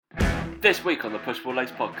This week on the Push Pull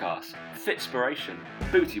Legs podcast, fitspiration,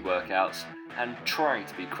 booty workouts, and trying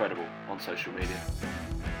to be credible on social media.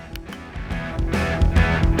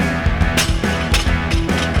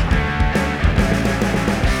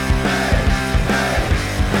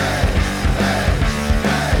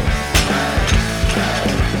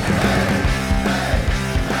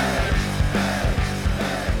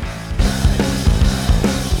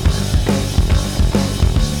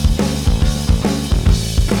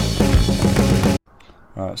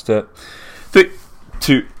 Alright, let's do it. 3,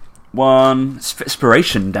 2, 1. It's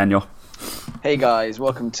fitspiration, Daniel. Hey guys,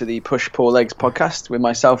 welcome to the Push Pull Legs podcast with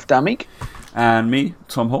myself, Dan Meek. And me,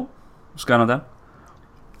 Tom Hall. What's going on, Dan?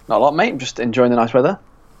 Not a lot, mate. I'm just enjoying the nice weather.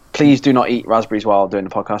 Please do not eat raspberries while doing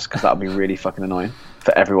the podcast, because that would be really fucking annoying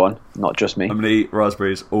for everyone, not just me. I'm going to eat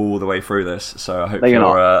raspberries all the way through this, so I hope No, you're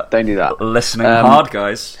not. Don't do that. Listening hard,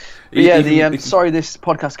 guys. Sorry this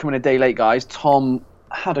podcast coming a day late, guys. Tom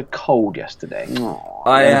had a cold yesterday. He was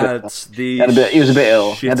a bit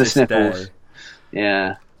ill. He had the sniffles. Day.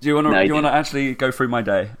 Yeah. Do you want to actually go through my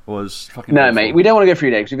day? It was fucking No, awful. mate, we don't want to go through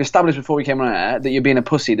your day, because we've established before we came on air that you're being a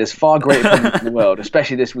pussy. There's far greater problems in the world,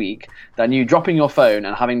 especially this week, than you dropping your phone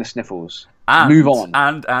and having the sniffles. Move on.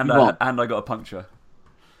 And I got a puncture.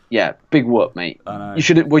 Yeah, big whoop, mate. I know. You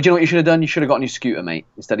should. Well, do you know what you should have done? You should have got on your scooter, mate,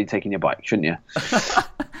 instead of taking your bike, shouldn't you?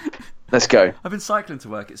 Let's go. I've been cycling to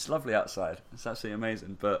work. It's lovely outside. It's absolutely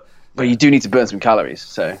amazing. But you do need to burn some calories,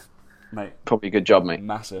 so mate, probably a good job, mate.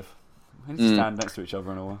 Massive. We need to stand next to each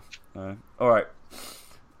other in a while. All right.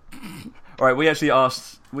 We actually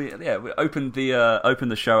asked. We opened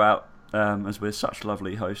the show out as we're such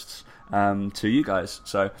lovely hosts to you guys.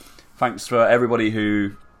 So thanks for everybody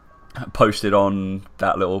who posted on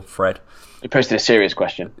that little thread. You posted a serious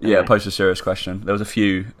question. Yeah, posted a serious question. There was a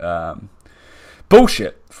few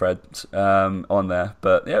bullshit threads on there,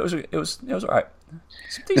 but yeah, it was all right.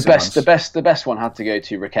 The best one had to go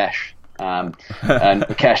to Rakesh. And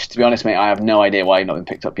Rakesh, to be honest, mate, I have no idea why you've not been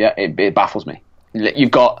picked up yet. It baffles me.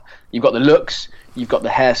 You've got the looks, you've got the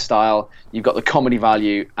hairstyle, you've got the comedy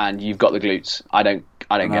value, and you've got the glutes. I don't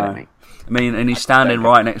get it, mate. I mean, and he's standing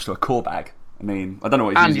right next to a core bag. I mean, I don't know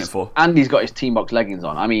what he's using it for. And he's got his Team Box leggings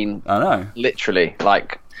on. I mean, I know. Literally,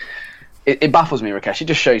 like, it baffles me, Rakesh. It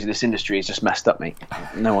just shows you this industry is just messed up, mate.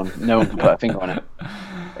 No one can put a finger on it.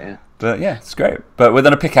 But yeah, it's great. But we're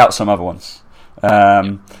going to pick out some other ones.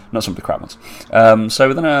 Not some of the crap ones. So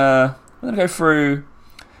we're gonna go through.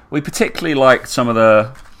 We particularly like some of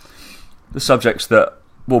the subjects that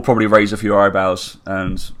will probably raise a few eyebrows,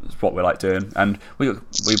 and it's what we like doing. And we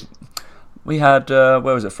had where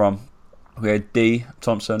was it from? We had Dee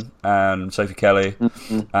Thompson and Sophie Kelly,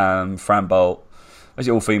 and Fran Bolt.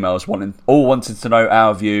 Basically, all females wanted to know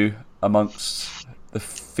our view amongst the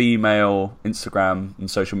female Instagram and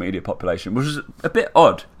social media population, which is a bit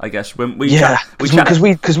odd, I guess. When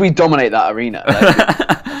because we dominate that arena.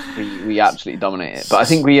 We absolutely dominate it. But I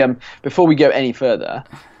think before we go any further,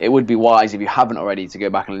 it would be wise, if you haven't already, to go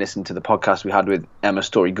back and listen to the podcast we had with Emma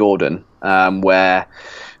Story Gordon, where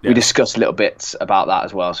we discussed a little bit about that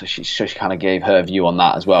as well. So she kind of gave her view on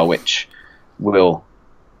that as well, which we'll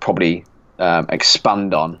probably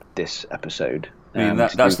expand on this episode. I mean,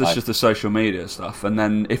 that's just the social media stuff. And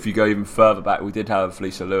then if you go even further back, we did have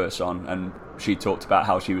Lisa Lewis on, and she talked about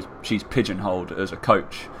how she's pigeonholed as a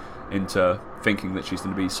coach into thinking that she's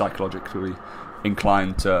going to be psychologically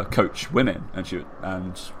inclined to coach women, and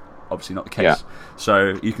obviously not the case. Yeah.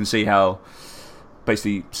 So you can see how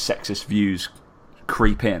basically sexist views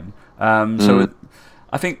creep in. So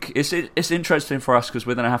I think it's interesting for us, because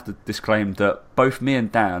we're going to have to disclaim that both me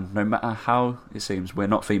and Dan, no matter how it seems, we're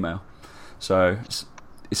not female. So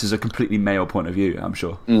this is a completely male point of view, I'm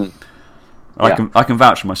sure. I can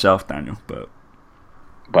vouch for myself, Daniel, but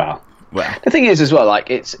well, the thing is as well, like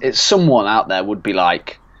it's someone out there would be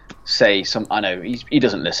like, say I know he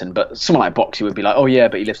doesn't listen, but someone like Boxy would be like, oh yeah,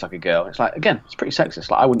 but he lifts like a girl. It's like, again, it's pretty sexist.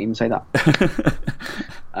 Like, I wouldn't even say that.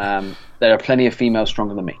 There are plenty of females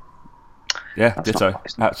stronger than me. Yeah, ditto.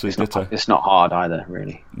 Absolutely ditto. It's not hard either,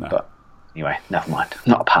 really. No. But anyway, never mind.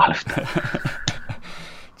 Not a powerlifter.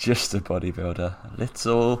 Just a bodybuilder,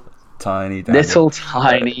 little tiny child, under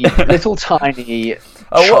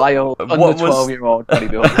 12-year-old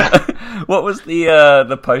bodybuilder. What was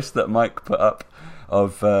the post that Mike put up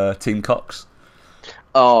of Team Cox?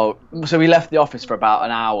 Oh, so we left the office for about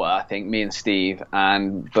an hour, I think, me and Steve,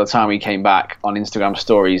 and by the time we came back on Instagram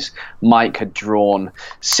stories, Mike had drawn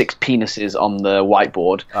 6 penises on the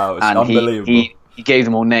whiteboard. Oh, it's and unbelievable. He gave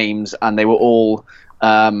them all names, and they were all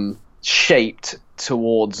shaped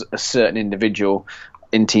towards a certain individual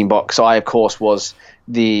in Team Box. So I, of course, was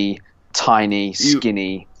the tiny,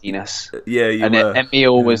 skinny, penis. Yeah, you and were.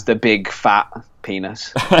 Emil was the big fat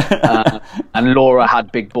penis, and Laura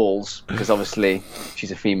had big balls because obviously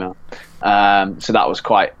she's a female. So that was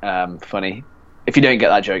quite funny. If you don't get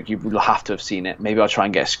that joke, you will have to have seen it. Maybe I'll try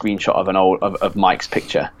and get a screenshot of of Mike's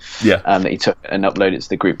picture that he took and upload it to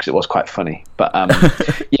the group because it was quite funny. But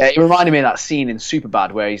yeah, it reminded me of that scene in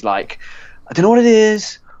Superbad where he's like, I don't know what it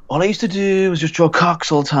is. All I used to do was just draw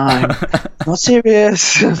cocks all the time. Not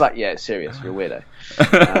serious. I was like, yeah, it's serious. You're a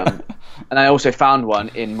weirdo. And I also found one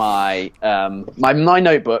in my my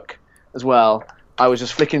notebook as well. I was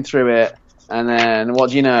just flicking through it, and then what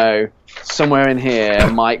do you know? Somewhere in here,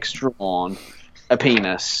 Mike's drawn a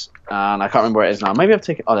penis, and I can't remember where it is now. Maybe I've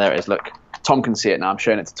taken. Oh, there it is. Look, Tom can see it now. I'm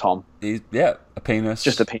showing it to Tom. A penis.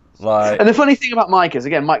 Just a penis. And the funny thing about Mike is,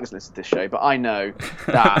 again, Mike doesn't listen to this show, but I know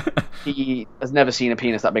that he has never seen a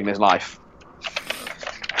penis that big in his life.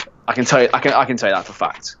 I can tell you. I can tell you that for a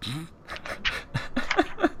fact.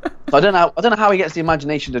 I don't know how he gets the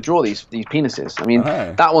imagination to draw these penises. I mean,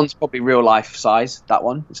 that one's probably real life size. That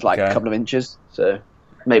one, it's like a couple of inches. So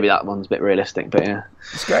maybe that one's a bit realistic. But yeah,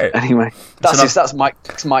 it's great. Anyway, that's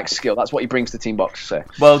Mike's skill. That's what he brings to Team Box. So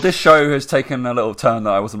well, this show has taken a little turn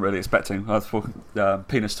that I wasn't really expecting. I was talking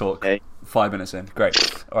penis talk 5 minutes in.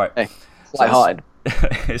 Great. All right. Hey, it's light-hearted.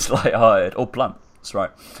 It's light-hearted or blunt. That's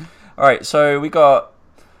right. All right. So we got.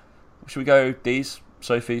 Should we go D's,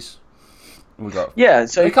 Sophie's? We got. Yeah,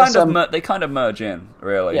 so they kind of merge in,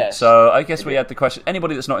 really. Yes. So I guess we had the question.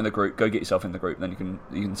 Anybody that's not in the group, go get yourself in the group. Then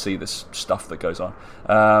you can see this stuff that goes on.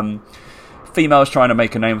 Females trying to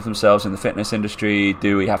make a name for themselves in the fitness industry.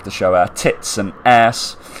 Do we have to show our tits and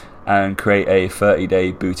ass and create a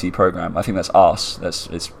 30-day booty program? I think that's arse.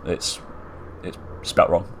 It's spelt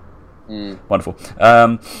wrong. Wonderful.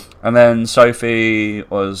 And then Sophie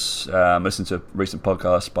was listening to a recent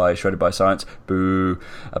podcast by Shredded by Science,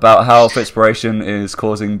 about how Fitspiration is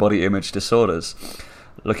causing body image disorders.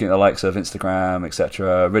 Looking at the likes of Instagram,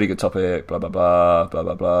 etc. Really good topic, blah, blah, blah, blah,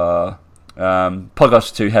 blah, blah.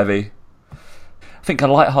 Podcast too heavy. I think a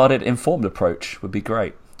light-hearted, informed approach would be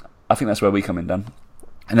great. I think that's where we come in, Dan.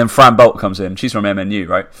 And then Fran Bolt comes in. She's from MNU,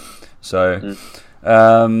 right? So,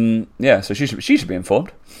 so she should be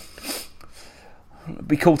informed. It'd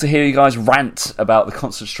be cool to hear you guys rant about the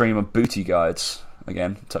constant stream of booty guides.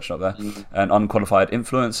 Again, touched up there. And unqualified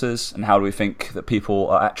influencers, and how do we think that people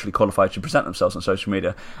are actually qualified to present themselves on social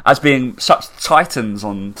media as being such titans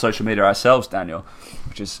on social media ourselves, Daniel,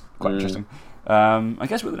 which is quite interesting. I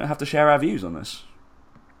guess we're going to have to share our views on this.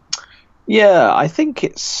 Yeah, I think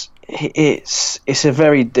it's a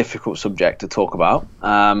very difficult subject to talk about.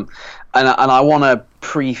 And I want to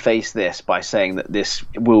preface this by saying that this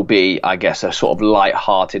will be, I guess, a sort of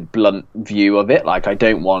light-hearted, blunt view of it. Like, I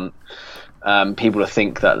don't want people to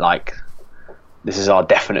think that, like, this is our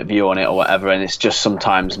definite view on it or whatever, and it's just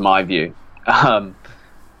sometimes my view. And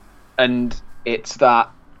it's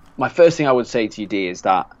that my first thing I would say to you, D, is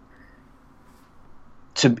that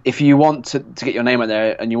if you want to get your name out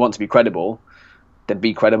there and you want to be credible, then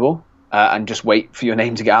be credible and just wait for your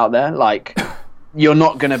name to get out there. Like, you're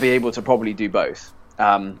not going to be able to probably do both.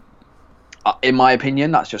 In my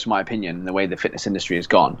opinion, that's just my opinion, the way the fitness industry has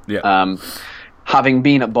gone. Yeah. Having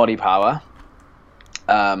been at Body Power,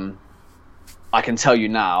 I can tell you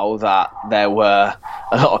now that there were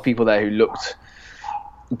a lot of people there who looked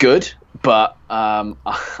good, but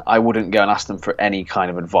I wouldn't go and ask them for any kind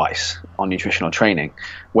of advice on nutritional training.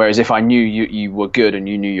 Whereas if I knew you were good and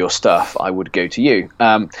you knew your stuff, I would go to you.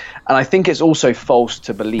 And I think it's also false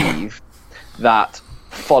to believe that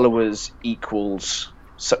followers equals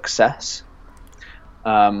success.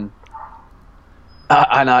 And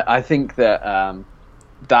I think that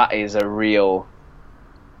that is a real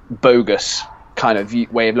bogus kind of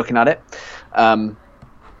way of looking at it. I'll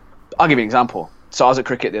give you an example. So I was at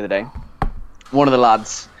cricket the other day. One of the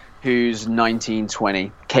lads who's 19,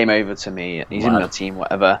 20 came over to me. He's in the team,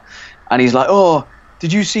 whatever. And he's like, oh,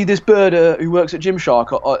 did you see this bird who works at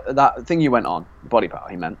Gymshark or that thing you went on? Body Power,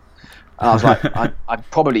 he meant. And I was like, I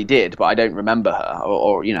probably did, but I don't remember her.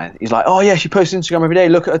 Or he's like, oh yeah, she posts Instagram every day.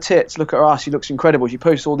 Look at her tits, look at her ass. She looks incredible. She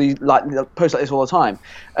posts all these posts like this all the time,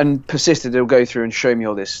 and persisted. He'll go through and show me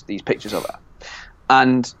all these pictures of her,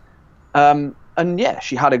 and yeah,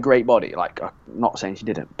 she had a great body. Like, I'm not saying she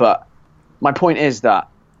didn't, but my point is that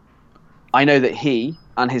I know that he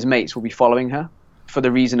and his mates will be following her for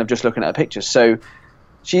the reason of just looking at her pictures. So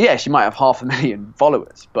she might have 500,000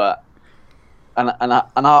 followers, but. And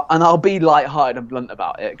I'll be light-hearted and blunt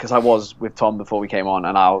about it because I was with Tom before we came on,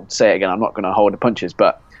 and I'll say it again. I'm not going to hold the punches,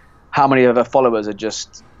 but how many of her followers are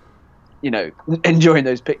just enjoying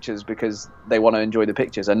those pictures because they want to enjoy the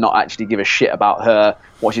pictures and not actually give a shit about her,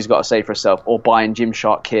 what she's got to say for herself, or buying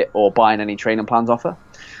Gymshark kit or buying any training plans off her.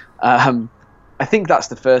 I think that's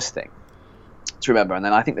the first thing to remember. And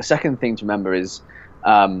then I think the second thing to remember is,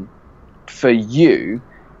 for you,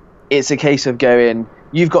 it's a case of going,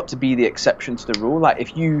 you've got to be the exception to the rule. Like,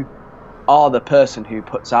 if you are the person who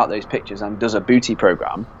puts out those pictures and does a booty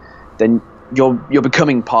program, then you're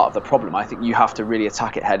becoming part of the problem. I think you have to really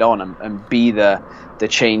attack it head on and be the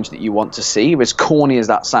change that you want to see. As corny as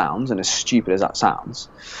that sounds and as stupid as that sounds,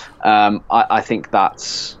 I think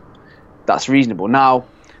that's reasonable. Now,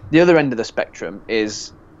 the other end of the spectrum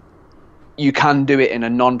is you can do it in a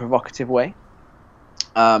non-provocative way.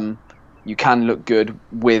 You can look good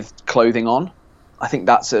with clothing on. I think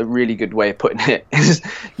that's a really good way of putting it.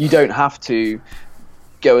 You don't have to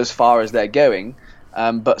go as far as they're going,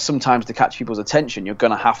 but sometimes to catch people's attention, you're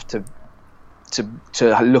going to have to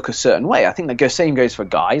look a certain way. I think the same goes for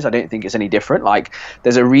guys. I don't think it's any different. Like,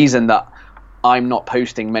 there's a reason that I'm not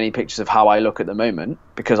posting many pictures of how I look at the moment,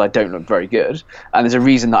 because I don't look very good. And there's a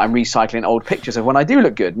reason that I'm recycling old pictures of when I do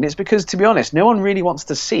look good. And it's because, to be honest, no one really wants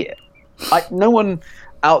to see it. No one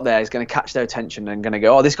out there is going to catch their attention and going to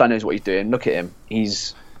go, oh, this guy knows what he's doing. Look at him.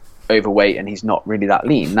 He's overweight and he's not really that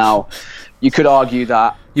lean. Now, you could argue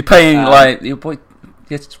that you're paying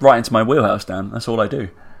it's right into my wheelhouse, Dan. That's all I do.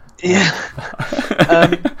 Yeah.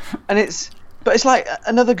 And it's like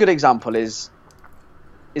another good example is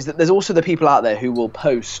that there's also the people out there who will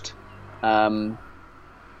post viral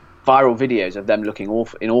videos of them looking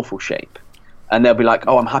in awful shape, and they'll be like,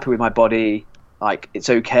 oh, I'm happy with my body, like, it's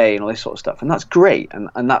okay, and all this sort of stuff, and that's great,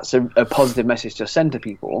 and that's a positive message to send to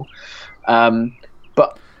people.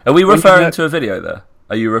 But are we referring to a video there?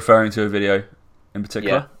 Are you referring to a video in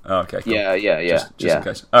particular? Yeah. Oh, okay, cool. Yeah. Just in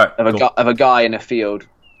case. All right, of a guy in a field,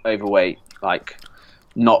 overweight, like,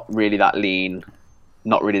 not really that lean,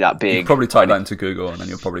 not really that big. You probably type that into Google and then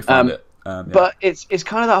you'll probably find it. Yeah. But it's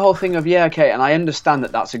kind of that whole thing of, yeah, okay, and I understand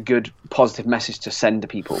that that's a good positive message to send to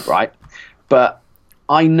people, right? But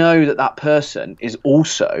I know that person is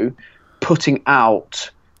also putting out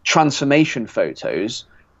transformation photos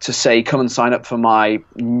to say, come and sign up for my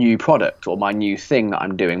new product or my new thing that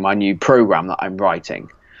I'm doing, my new program that I'm writing.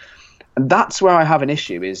 And that's where I have an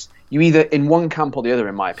issue, is you either in one camp or the other,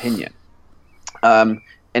 in my opinion.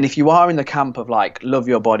 And if you are in the camp of, like, love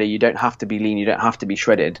your body, you don't have to be lean, you don't have to be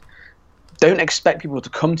shredded, don't expect people to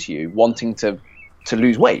come to you wanting to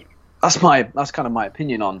lose weight. That's kind of my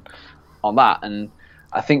opinion on that. And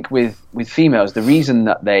I think with females, the reason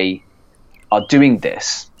that they are doing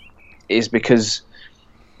this is because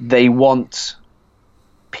they want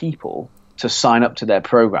people to sign up to their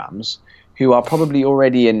programs who are probably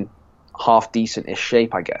already in half decent-ish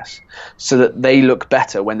shape, I guess, so that they look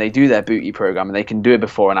better when they do their booty program, and they can do a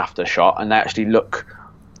before and after shot and they actually look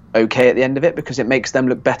okay at the end of it, because it makes them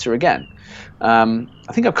look better again. I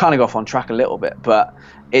think I've kind of got off on track a little bit, but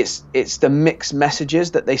it's the mixed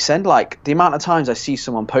messages that they send. Like, the amount of times I see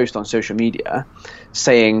someone post on social media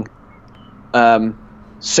saying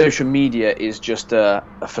social media is just a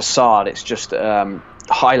facade, it's just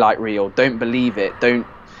highlight reel, don't believe it, don't,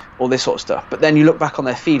 all this sort of stuff. But then you look back on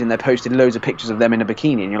their feed and they're posting loads of pictures of them in a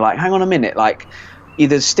bikini, and you're like, hang on a minute, like,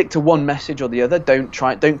 either stick to one message or the other.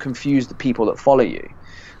 Don't confuse the people that follow you.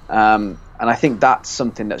 And I think that's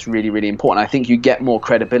something that's really, really important. I think you get more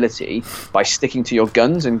credibility by sticking to your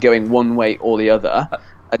guns and going one way or the other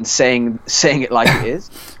and saying it like it is.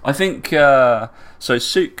 I think so.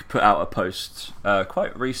 Sook put out a post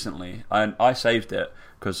quite recently, and I saved it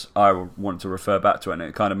because I wanted to refer back to it, and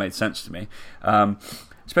it kind of made sense to me.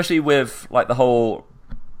 Especially with, like, the whole,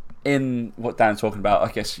 in what Dan's talking about,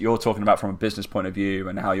 I guess you're talking about from a business point of view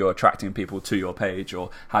and how you're attracting people to your page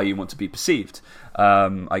or how you want to be perceived,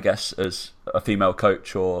 I guess, as a female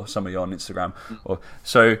coach or somebody on Instagram.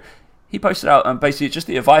 So he posted out basically just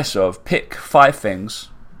the advice of pick 5 things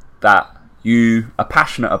that you are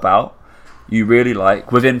passionate about, you really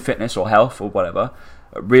like within fitness or health or whatever,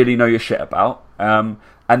 really know your shit about, and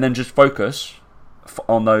then just focus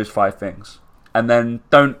on those 5 things. And then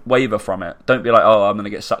don't waver from it. Don't be like, oh, I'm going to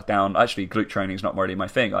get sucked down. Actually, glute training is not really my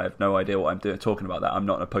thing. I have no idea what I'm doing talking about that. I'm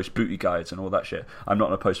not going to post booty guides and all that shit. I'm not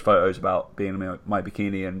going to post photos about being in my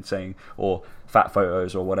bikini and saying, or fat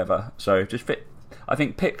photos or whatever. So just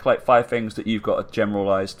pick like 5 things that you've got a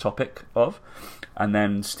generalized topic of, and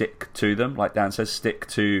then stick to them. Like Dan says, stick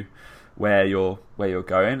to where you're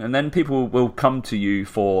going, and then people will come to you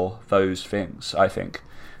for those things, I think,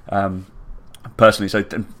 personally. So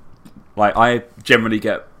like, I generally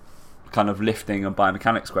get kind of lifting and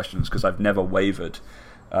biomechanics questions because I've never wavered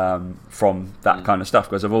from that kind of stuff,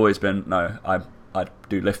 because I've always been, no, I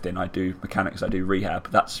do lifting, I do mechanics, I do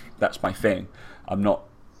rehab. That's my thing. I'm not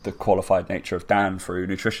the qualified nature of Dan through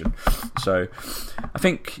nutrition. So I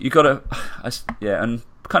think you got to, and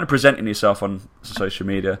kind of presenting yourself on social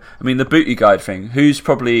media. I mean, the booty guide thing, we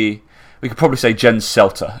could probably say Jen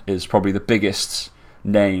Selter is probably the biggest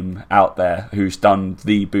name out there who's done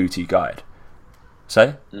the booty guide.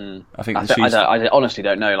 I honestly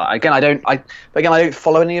don't know. Like I don't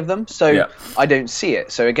follow any of them, so I don't see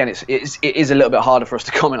it. So again, it is a little bit harder for us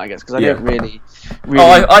to comment, I guess, because I don't really.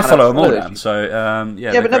 I follow them all now. So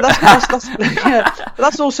but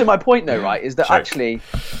that's also my point, though, right? Is that actually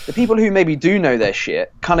the people who maybe do know their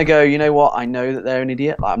shit kind of go, you know what? I know that they're an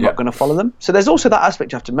idiot. Like, I'm not going to follow them. So there's also that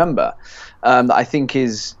aspect you have to remember that I think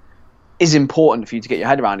is important for you to get your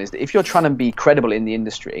head around. Is that if you're trying to be credible in the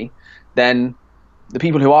industry, then the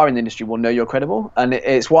people who are in the industry will know you're credible, and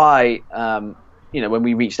it's why when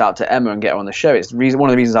we reached out to Emma and get her on the show, it's one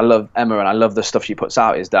of the reasons I love Emma and I love the stuff she puts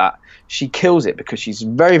out is that she kills it because she's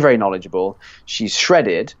very, very knowledgeable, she's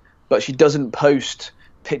shredded, but she doesn't post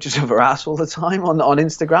pictures of her ass all the time on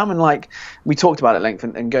Instagram. And like we talked about it at length,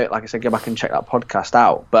 and go, like I said, go back and check that podcast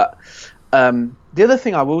out. But the other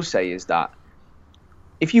thing I will say is that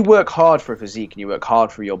if you work hard for a physique and you work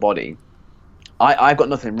hard for your body, I've got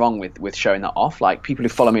nothing wrong with showing that off. Like, people who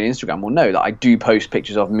follow me on Instagram will know that I do post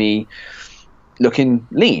pictures of me looking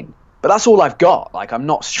lean, but that's all I've got. Like, I'm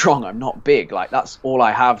not strong, I'm not big. Like, that's all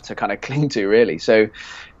I have to kind of cling to, really. So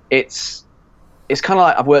it's kind of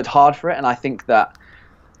like I've worked hard for it, and I think that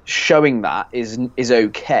showing that is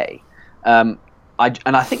okay. I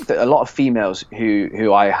think that a lot of females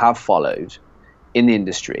who I have followed in the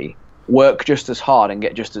industry work just as hard and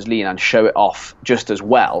get just as lean and show it off just as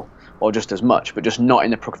well, or just as much, but just not in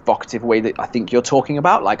the provocative way that I think you're talking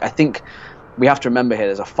about. Like, I think we have to remember here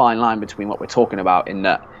there's a fine line between what we're talking about, in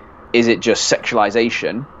that, is it just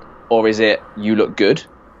sexualization or is it you look good?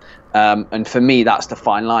 And for me, that's the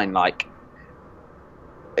fine line. Like,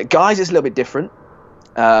 guys, it's a little bit different,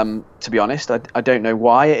 to be honest. I don't know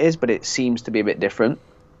why it is, but it seems to be a bit different.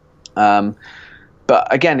 But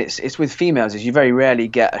again, it's with females, is you very rarely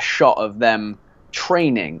get a shot of them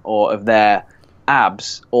training or of their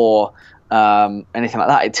abs or anything like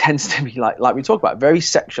that. It tends to be like we talk about, very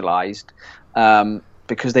sexualized,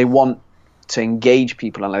 because they want to engage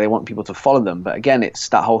people and they want people to follow them. But again, it's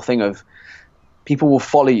that whole thing of people will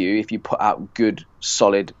follow you if you put out good,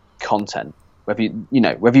 solid content. Whether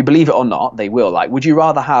you believe it or not, they will. Like, would you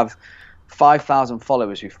rather have 5,000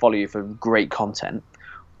 followers who follow you for great content,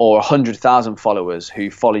 or 100,000 followers who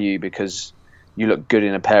follow you because you look good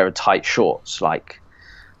in a pair of tight shorts? Like,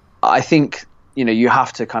 I think you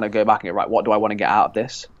have to kind of go back and go, right, what do I want to get out of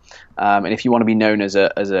this? And if you want to be known as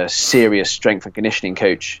a serious strength and conditioning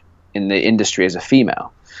coach in the industry as a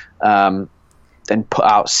female, then put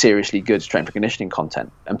out seriously good strength and conditioning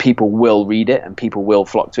content, and people will read it, and people will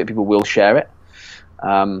flock to it, people will share it.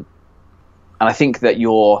 And I think that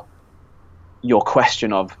your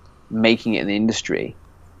question of making it in the industry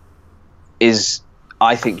is,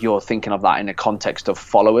 I think you're thinking of that in a context of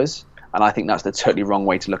followers, and I think that's the totally wrong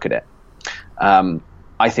way to look at it.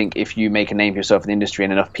 I think if you make a name for yourself in the industry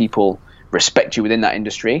and enough people respect you within that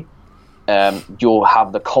industry, you'll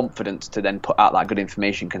have the confidence to then put out that good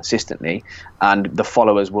information consistently, and the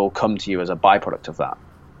followers will come to you as a byproduct of that.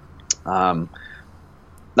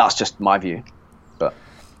 That's just my view. But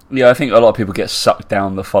yeah, I think a lot of people get sucked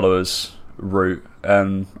down the followers route.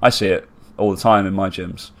 I see it all the time in my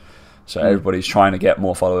gyms. So everybody's trying to get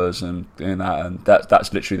more followers and doing that, and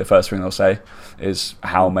that's literally the first thing they'll say is,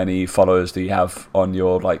 how many followers do you have on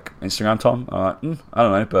your Instagram, Tom? I'm like, I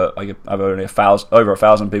don't know, but I've only over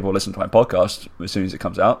 1,000 people listen to my podcast as soon as it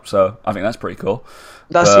comes out, so I think that's pretty cool.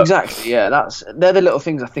 They're the little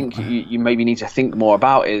things I think you maybe need to think more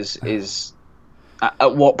about. Is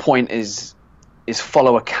at what point is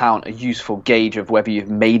follower count a useful gauge of whether you've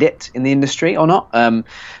made it in the industry or not?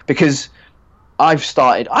 Because I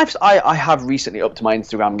have recently upped my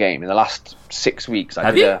Instagram game in the last 6 weeks.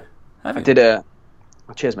 Cheers,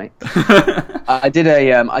 mate. I did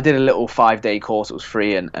a little 5-day course. It was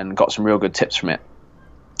free and got some real good tips from it.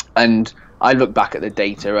 And I look back at the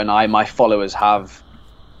data, and my followers have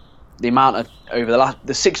the amount of, over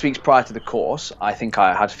the 6 weeks prior to the course, I think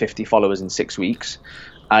I had 50 followers in 6 weeks.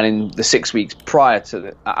 And in the 6 weeks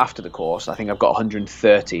after the course, I think I've got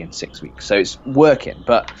 130 in 6 weeks. So it's working.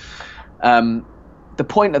 But the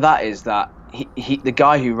point of that is that the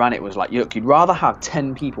guy who ran it was like, look, you'd rather have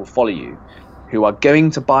 10 people follow you who are going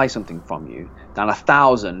to buy something from you than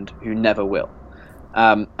 1,000 who never will.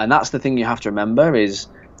 And that's the thing you have to remember is,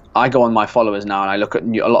 I go on my followers now and I look at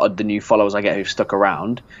a lot of the new followers I get who've stuck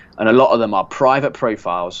around, and a lot of them are private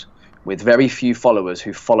profiles with very few followers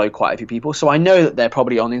who follow quite a few people. So I know that they're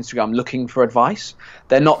probably on Instagram looking for advice.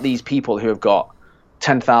 They're not these people who have got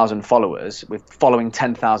 10,000 followers with following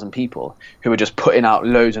 10,000 people who are just putting out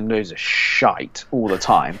loads and loads of shite all the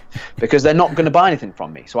time because they're not going to buy anything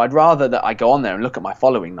from me. So I'd rather that I go on there and look at my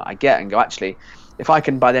following that I get and go, actually, if I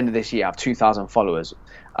can by the end of this year have 2,000 followers,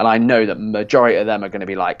 and I know that majority of them are going to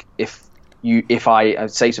be like, if I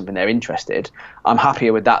say something they're interested, I'm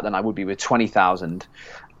happier with that than I would be with 20,000,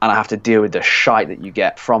 and I have to deal with the shite that you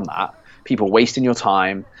get from that, people wasting your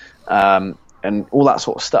time, and all that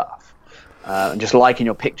sort of stuff. And just liking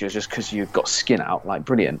your pictures just because you've got skin out, like,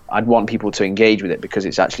 brilliant. I'd want people to engage with it because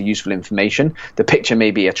it's actually useful information. The picture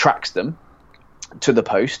maybe attracts them to the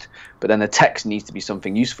post, but then the text needs to be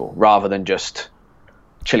something useful rather than just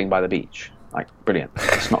chilling by the beach. Like, brilliant.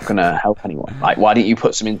 It's not going to help anyone. Like, why don't you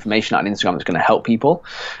put some information out on Instagram that's going to help people?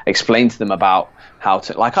 Explain to them about how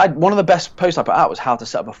to, like, one of the best posts I put out was how to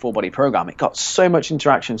set up a full body program. It got so much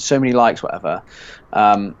interaction, so many likes, whatever.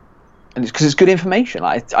 And it's because it's good information.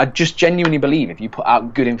 Like, I just genuinely believe if you put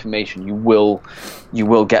out good information, you will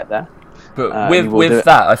get there. But with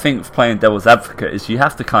that, I think playing devil's advocate is you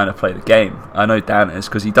have to kind of play the game. I know Dan is,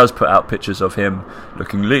 because he does put out pictures of him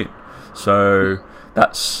looking lean. So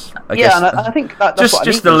that's I guess, and I think that's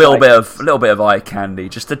just a little bit of eye candy,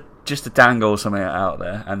 just to dangle something out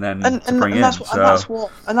there, and then to bring in. That's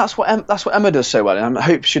what Emma does so well. And I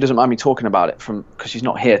hope she doesn't mind me talking about it because she's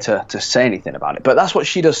not here to say anything about it. But that's what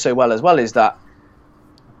she does so well as well,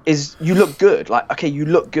 is you look good. Like, okay, you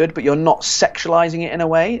look good, but you're not sexualizing it in a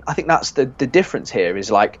way. I think that's the difference here. Is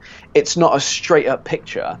like, it's not a straight up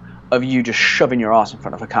picture of you just shoving your ass in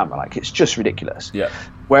front of a camera. Like, it's just ridiculous. Yeah.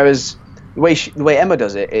 Whereas the way Emma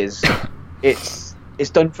does it is it's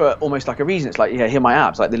done for almost like a reason. It's like, yeah, here are my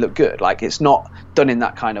abs, like, they look good. Like, it's not done in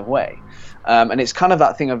that kind of way. And it's kind of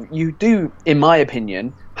that thing of, you do, in my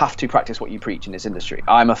opinion, have to practice what you preach in this industry.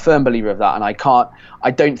 I'm a firm believer of that, and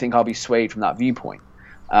I don't think I'll be swayed from that viewpoint.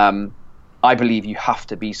 I believe you have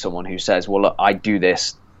to be someone who says, well, look, I do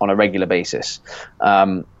this on a regular basis.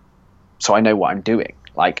 So I know what I'm doing.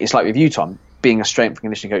 Like, it's like with you, Tom, being a strength and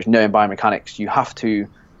conditioning coach, knowing biomechanics, you have to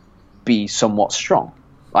be somewhat strong.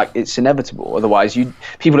 Like, it's inevitable. Otherwise,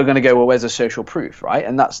 people are going to go, well, where's the social proof, right?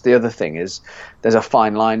 And that's the other thing, is there's a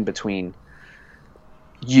fine line between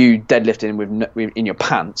you deadlifting in your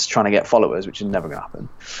pants trying to get followers, which is never going to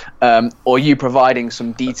happen, or you providing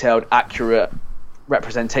some detailed, accurate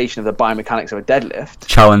representation of the biomechanics of a deadlift.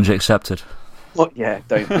 Challenge accepted. Well, yeah,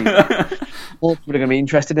 don't. More people are going to be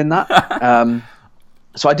interested in that.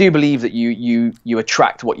 So I do believe that you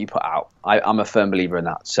attract what you put out. I'm a firm believer in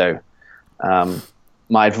that. So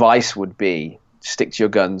my advice would be, stick to your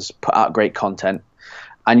guns, put out great content,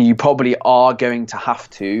 and you probably are going to have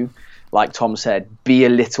to, like Tom said, be a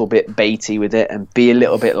little bit baity with it and be a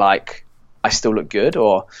little bit like, I still look good,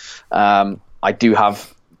 or I do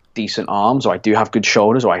have decent arms, or I do have good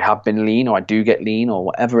shoulders, or I have been lean, or I do get lean, or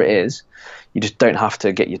whatever it is. You just don't have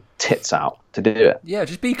to get your tits out to do it. Yeah,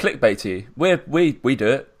 just be clickbaity. We do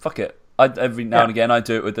it. Fuck it. Every now and again, I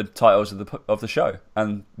do it with the titles of the show.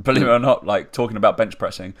 And believe it or not, like, talking about bench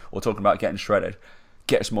pressing or talking about getting shredded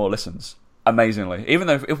gets more listens. Amazingly. Even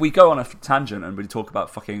though if we go on a tangent and we talk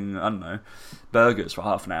about fucking, I don't know, burgers for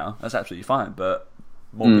half an hour, that's absolutely fine. But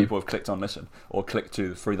more people have clicked on listen or clicked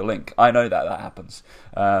through the link. I know that happens.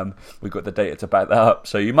 We've got the data to back that up.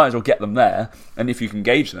 So you might as well get them there. And if you can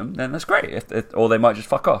gauge them, then that's great. Or they might just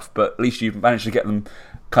fuck off. But at least you've managed to get them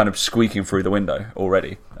kind of squeaking through the window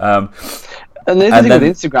already. And the other thing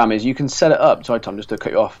with Instagram is you can set it up. Sorry, Tom, just to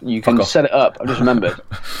cut you off. You can set it up. I just remembered.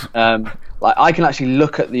 Like, I can actually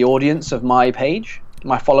look at the audience of my page,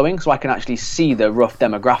 my following, so I can actually see the rough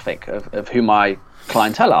demographic of who my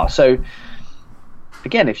clientele are. So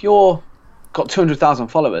again, if you're got 200,000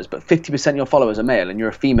 followers, but 50% of your followers are male, and you're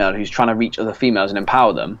a female who's trying to reach other females and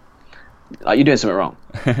empower them, like, you're doing something wrong.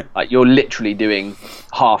 Like, you're literally doing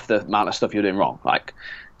half the amount of stuff you're doing wrong. Like,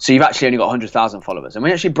 so you've actually only got 100,000 followers. And when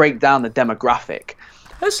you actually break down the demographic,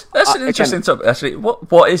 that's an interesting topic. Actually,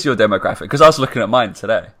 what is your demographic? Because I was looking at mine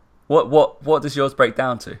today. What does yours break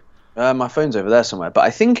down to? My phone's over there somewhere, but I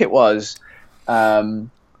think it was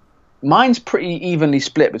mine's pretty evenly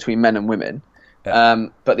split between men and women. Yeah.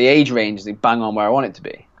 But the age range is bang on where I want it to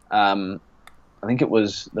be. I think it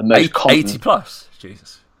was the most common. 80 plus.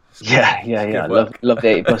 Jesus. Yeah. Love the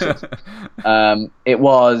 80 pluses. It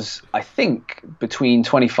was, I think, between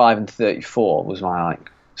 25 and 34 was my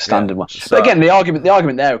standard one. So, but again, the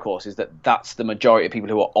argument there, of course, is that that's the majority of people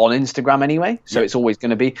who are on Instagram anyway. So it's always going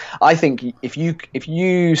to be. I think if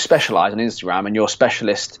you specialize on Instagram and your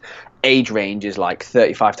specialist age range is like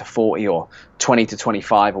 35 to 40 or 20 to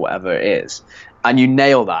 25 or whatever it is, and you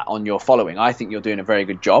nail that on your following, I think you're doing a very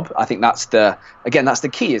good job. I think that's the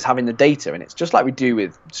key, is having the data. And it's just like we do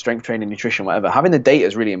with strength training, nutrition, whatever. Having the data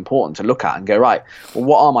is really important to look at and go, right, well,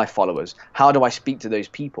 what are my followers? How do I speak to those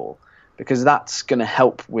people? Because that's going to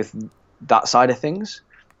help with that side of things.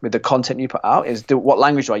 With the content you put out, is what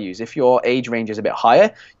language do I use? If your age range is a bit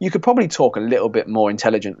higher, you could probably talk a little bit more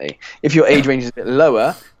intelligently. If your age range is a bit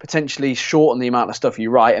lower, potentially shorten the amount of stuff you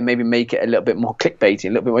write and maybe make it a little bit more clickbaity, a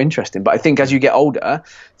little bit more interesting. But I think as you get older,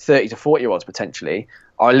 30 to 40-year-olds potentially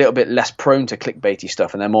are a little bit less prone to clickbaity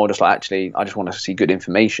stuff, and they're more just like, actually, I just want to see good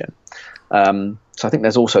information. So I think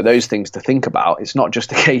there's also those things to think about. It's not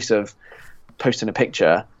just a case of posting a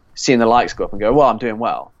picture, seeing the likes go up and go, well, I'm doing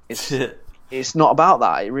well. It's not about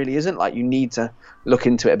that. It really isn't. Like, you need to look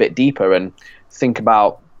into it a bit deeper and think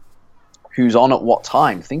about who's on at what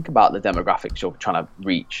time. Think about the demographics you're trying to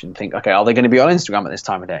reach and think, okay, are they going to be on Instagram at this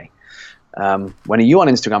time of day? When are you on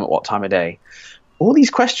Instagram at what time of day? All these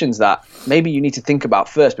questions that maybe you need to think about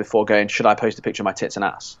first before going, should I post a picture of my tits and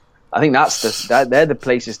ass? I think they're the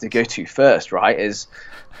places to go to first, right? Is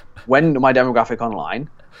when my demographic online,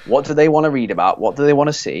 what do they want to read about? What do they want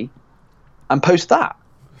to see? And post that.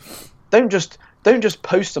 Don't just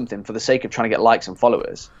post something for the sake of trying to get likes and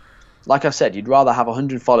followers. Like I said, you'd rather have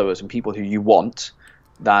 100 followers and people who you want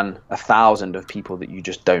than 1,000 of people that you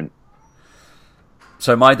just don't.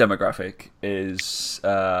 So my demographic is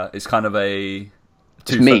kind of a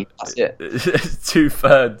me. That's it. two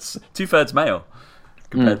thirds male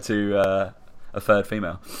compared to a third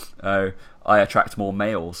female. I attract more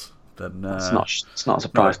males than. It's not a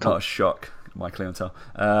surprise. Not a shock. My clientele,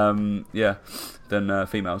 than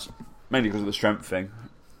females. Mainly because of the strength thing.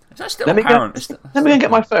 Is that still apparent? Let me go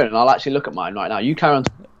get my phone and I'll actually look at mine right now. You carry on.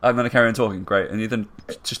 I'm going to carry on talking. Great. And you then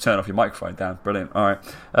just turn off your microphone down. Brilliant. All right.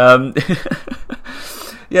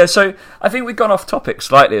 Yeah, so I think we've gone off topic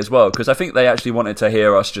slightly as well, because I think they actually wanted to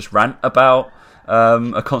hear us just rant about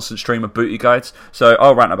a constant stream of booty guides. So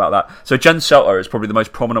I'll rant about that. So Jen Selter is probably the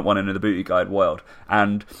most prominent one in the booty guide world.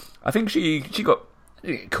 And I think she got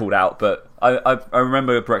called out, but I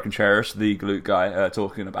remember Brett Contreras, the glute guy,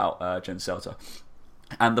 talking about Jen Selter,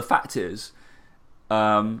 and the fact is,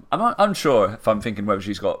 I'm unsure if I'm thinking whether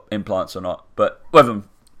she's got implants or not, but whether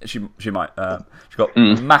she might, she's got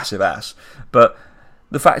massive ass. But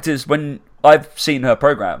the fact is, when I've seen her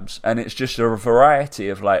programs, and it's just a variety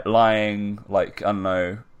of like lying, like, I don't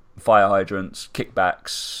know, fire hydrants,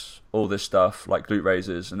 kickbacks, all this stuff, like glute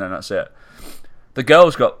raises, and then that's it. The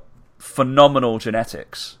girl's got phenomenal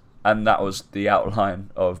genetics, and that was the outline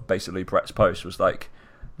of basically Brett's post, was like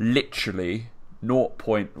literally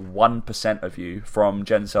 0.1% of you from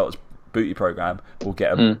Jen Selter's booty program will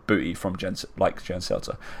get a booty from Jen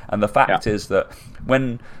Selter. And the fact is that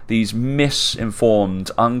when these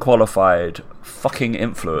misinformed, unqualified fucking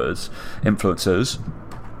influencers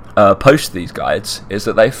post these guides, is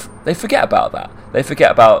that they forget about that. They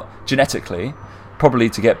forget about genetically, probably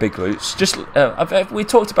to get big glutes. Just we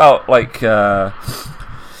talked about like I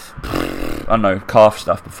don't know, calf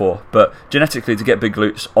stuff before, but genetically to get big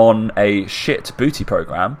glutes on a shit booty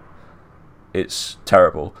program, it's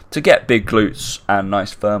terrible. To get big glutes and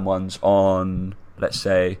nice firm ones on, let's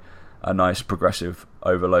say, a nice progressive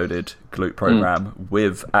overloaded glute program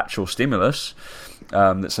with actual stimulus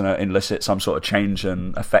that's going to elicit some sort of change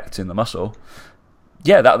and effect in the muscle,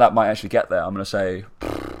 yeah, that might actually get there. I'm going to say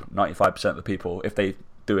 95% of the people, if they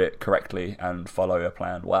do it correctly and follow a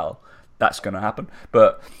plan well, that's going to happen.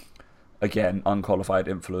 But again, unqualified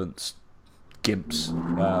influence, gimps.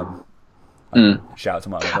 Shout out to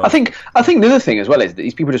my I think the other thing as well is that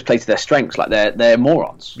these people just play to their strengths, like they're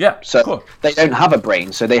morons. Yeah, so cool. They don't have a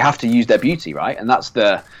brain, so they have to use their beauty, right? And that's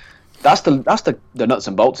the nuts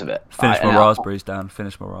and bolts of it. Finish right? my raspberries, Dan.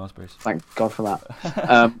 Finish my raspberries. Thank God for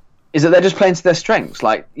that. Is that they're just playing to their strengths.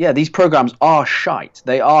 Like, yeah, these programs are shite.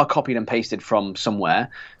 They are copied and pasted from somewhere,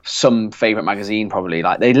 some favorite magazine probably.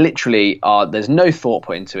 Like, they literally are. There's no thought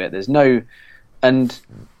put into it. And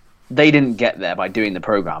they didn't get there by doing the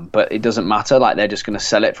program, but it doesn't matter. Like, they're just going to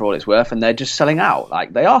sell it for all it's worth, and they're just selling out.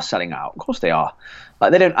 Like, they are selling out. Of course they are.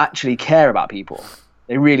 Like, they don't actually care about people.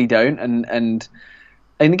 They really don't. And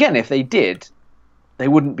again, if they did, they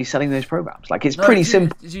wouldn't be selling those programs. Like, it's pretty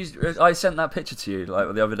simple. I sent that picture to you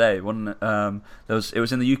like the other day. It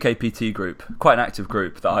was in the UK PT group, quite an active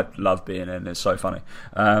group that I love being in. It's so funny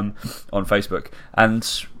on Facebook, and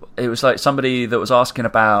it was like somebody that was asking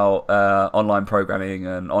about online programming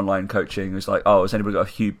and online coaching. It was like, oh, has anybody got a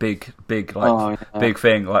huge, big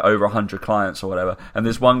thing, like over 100 clients or whatever? And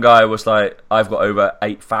this one guy was like, I've got over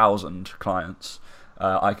 8,000 clients.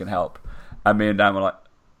 I can help. And me and Dan were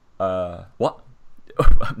like, what?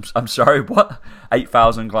 I'm sorry, what?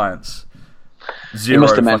 8,000 clients. Zero.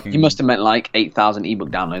 He must have meant like 8,000 ebook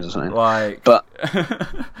downloads or something. Like, but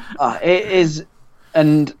it is,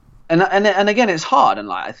 and again, it's hard, and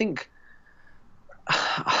like I think.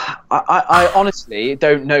 I honestly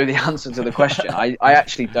don't know the answer to the question. I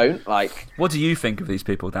actually don't. Like, what do you think of these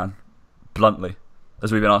people, Dan? Bluntly,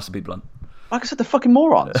 as we've been asked to be blunt. Like I said, they're fucking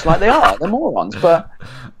morons. Like they're morons. But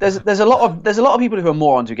there's a lot of people who are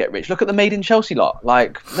morons who get rich. Look at the Made in Chelsea lot.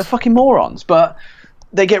 Like they're fucking morons, but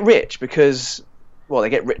they get rich because, well, they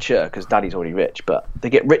get richer because Daddy's already rich. But they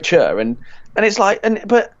get richer, and it's like,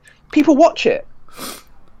 but people watch it.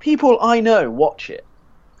 People I know watch it.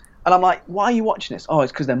 And I'm like, why are you watching this? Oh,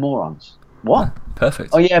 it's because they're morons. What?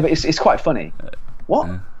 Perfect. Oh, yeah, but it's quite funny. What?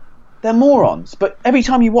 Yeah. They're morons. But every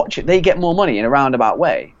time you watch it, they get more money in a roundabout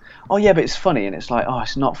way. Oh, yeah, but it's funny. And it's like, oh,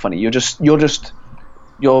 it's not funny. You're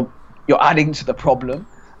adding to the problem.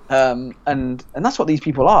 And that's what these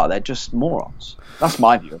people are. They're just morons. That's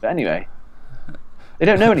my view of it anyway. They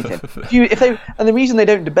don't know anything. And the reason they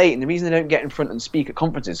don't debate and the reason they don't get in front and speak at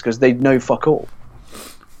conferences is because they know fuck all.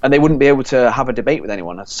 And they wouldn't be able to have a debate with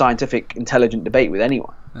anyone, a scientific, intelligent debate with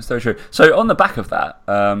anyone. That's very true. So on the back of that,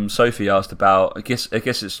 Sophie asked about, I guess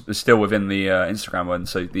it's still within the Instagram one,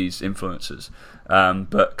 so these influencers,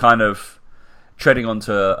 but kind of treading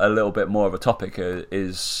onto a little bit more of a topic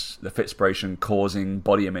is the Fitspiration causing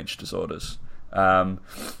body image disorders. Would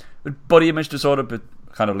body image disorder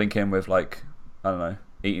kind of link in with, like, I don't know,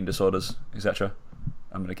 eating disorders, etc.?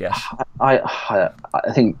 I'm going to guess. I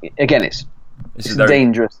think, again, it's a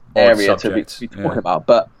dangerous area to be talking about,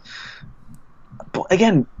 but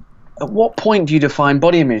again, at what point do you define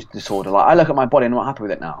body image disorder? Like, I look at my body and I'm not happy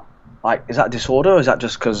with it now. Like, is that disorder, or is that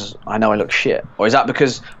just because I know I look shit, or is that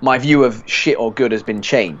because my view of shit or good has been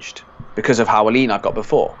changed because of how lean I've got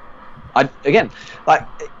before? How do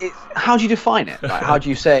you define it? Like, how do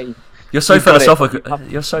you say? You're so philosophical.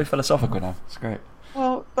 You're so philosophical now. It's great.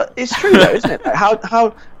 Well, but it's true though, isn't it? Like,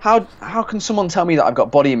 how can someone tell me that I've got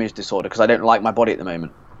body image disorder because I don't like my body at the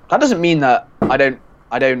moment? That doesn't mean that I don't.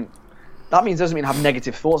 That doesn't mean I have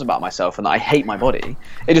negative thoughts about myself and that I hate my body.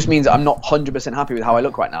 It just means that I'm not 100% happy with how I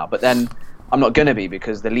look right now. But then I'm not gonna be,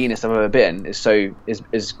 because the leanest I've ever been is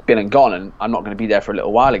been and gone, and I'm not gonna be there for a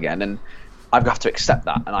little while again. And I have to accept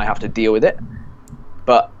that, and I have to deal with it.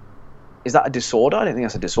 But is that a disorder? I don't think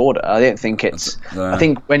that's a disorder. I don't think it's. I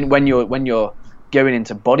think when you're going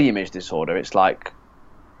into body image disorder, it's like,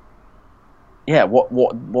 yeah,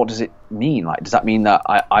 what does it mean? Like, does that mean that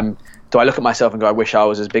do I look at myself and go, I wish I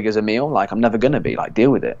was as big as Emil? Like, I'm never gonna be. Like,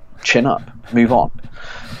 deal with it, chin up, move on.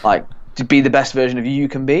 Like, to be the best version of you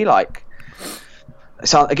can be. Like,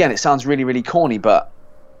 it sounds really, really corny, but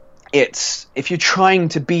it's, if you're trying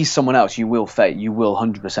to be someone else, you will fail. You will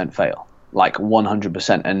 100% fail, like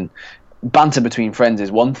 100%. And banter between friends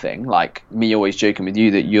is one thing, like me always joking with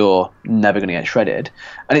you that you're never going to get shredded,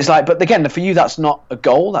 and it's like, but again, for you, that's not a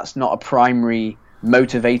goal, that's not a primary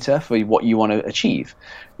motivator for what you want to achieve,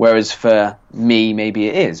 whereas for me, maybe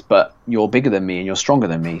it is. But you're bigger than me and you're stronger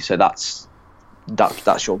than me, so that's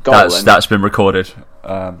your goal. That's been recorded.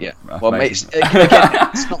 Yeah, well, mate,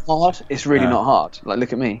 it's not hard. It's really not hard. Like,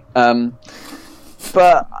 look at me.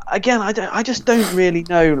 But again, I just don't really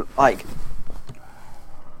know, like,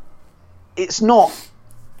 it's not.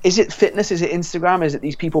 Is it fitness? Is it Instagram? Is it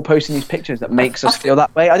these people posting these pictures that makes us feel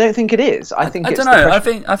that way? I don't think it is. I think I it's don't know. I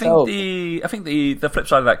think the flip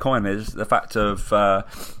side of that coin is the fact of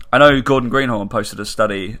I know Gordon Greenhorn posted a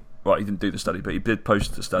study. Well, he didn't do the study, but he did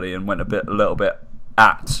post the study and went a little bit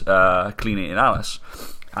at clean eating Alice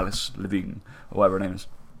Levine, or whatever her name is.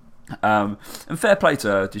 And fair play to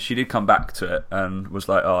her, she did come back to it and was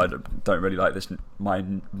like, oh, I don't really like this,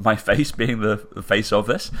 my face being the face of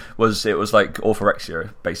this. It was like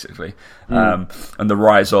orthorexia, basically. And the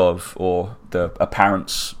rise of, or the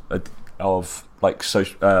appearance of, like,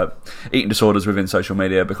 eating disorders within social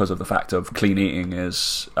media because of the fact of clean eating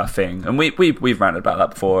is a thing. And we've ranted about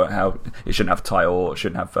that before, how it shouldn't have a title, or it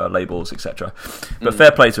shouldn't have labels, etc. But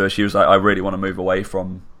fair play to her, she was like, I really want to move away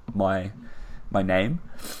from my name.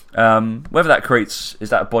 Whether that creates, is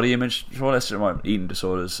that a body image disorder? Eating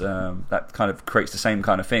disorders, that kind of creates the same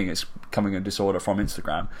kind of thing. It's becoming a disorder from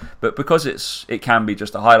Instagram, but because it can be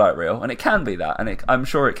just a highlight reel, and it can be that, and I'm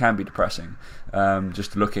sure it can be depressing,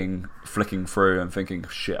 just flicking through and thinking,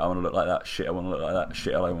 shit, I want to look like that, shit, I want to look like that,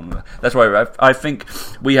 shit, I want to look. That's why I think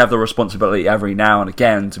we have the responsibility every now and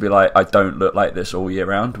again to be like, I don't look like this all year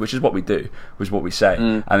round, which is what we do, which is what we say,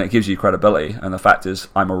 and it gives you credibility. And the fact is,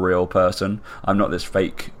 I'm a real person. I'm not this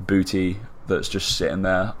fake booty that's just sitting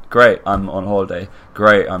there. Great, I'm on holiday.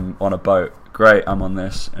 Great, I'm on a boat. Great, I'm on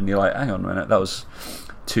this. And you're like, hang on a minute, that was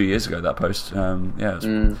 2 years ago, that post. It's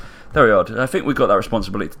very odd. I think we've got that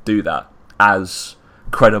responsibility to do that as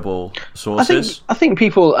credible sources. I think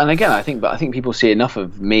people, and again, I think people see enough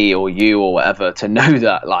of me or you or whatever to know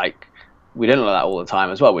that like we don't look like that all the time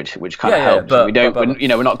as well, which kind of helps. But, we don't,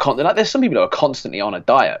 we're not like there's some people who are constantly on a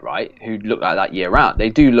diet, right? Who look like that year round. They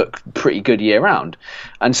do look pretty good year round,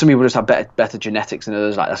 and some people just have better genetics than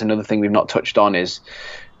others. Like that's another thing we've not touched on is.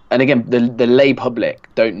 And again, the lay public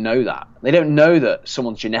don't know that. They don't know that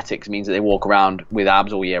someone's genetics means that they walk around with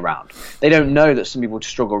abs all year round. They don't know that some people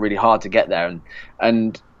struggle really hard to get there,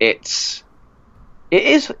 and it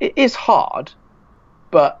is hard.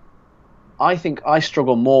 But I think I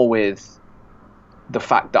struggle more with the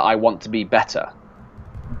fact that I want to be better,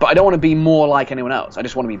 but I don't want to be more like anyone else. I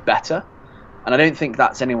just want to be better, and I don't think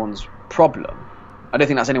that's anyone's problem. I don't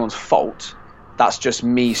think that's anyone's fault. That's just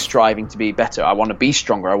me striving to be better. I want to be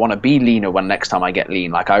stronger. I want to be leaner when next time I get lean.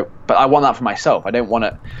 But I want that for myself. I don't want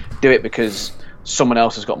to do it because someone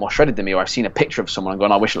else has got more shredded than me, or I've seen a picture of someone and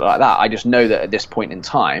gone, I wish it looked like that. I just know that at this point in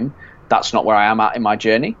time, that's not where I am at in my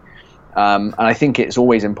journey. And I think it's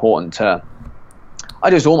always important I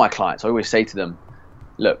do this to all my clients. I always say to them,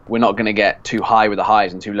 look, we're not going to get too high with the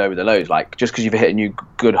highs and too low with the lows. Like just because you've hit a new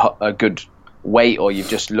good weight or you've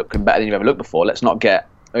just looking better than you've ever looked before, let's not get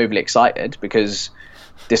overly excited because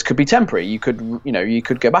this could be temporary. You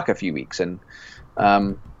could go back a few weeks, and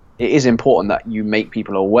it is important that you make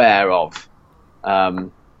people aware of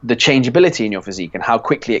the changeability in your physique and how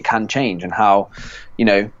quickly it can change, and how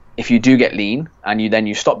if you do get lean and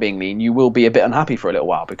you stop being lean, you will be a bit unhappy for a little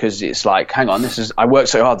while because it's like, hang on, I worked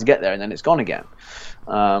so hard to get there and then it's gone again.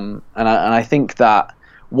 And I think that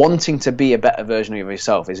wanting to be a better version of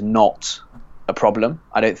yourself is not a problem.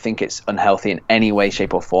 I don't think it's unhealthy in any way,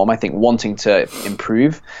 shape or form. I think wanting to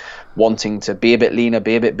improve, wanting to be a bit leaner,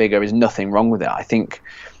 be a bit bigger is nothing wrong with it. I think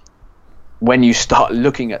when you start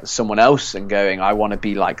looking at someone else and going, I want to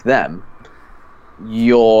be like them,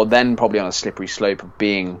 you're then probably on a slippery slope of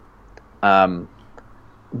being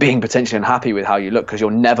potentially unhappy with how you look, because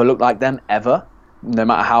you'll never look like them ever, no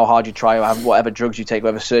matter how hard you try or have whatever drugs you take,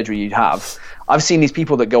 whatever surgery you have. I've seen these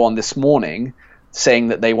people that go on This Morning saying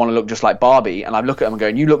that they want to look just like Barbie, and I look at them and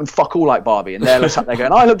going, you look fuck all like Barbie, and they're sat there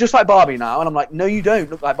going, I look just like Barbie now, and I'm like, no you don't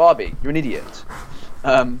look like Barbie, you're an idiot.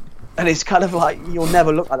 And it's kind of like, you'll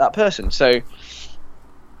never look like that person. So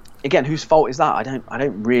again, whose fault is that? I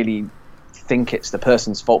don't really think it's the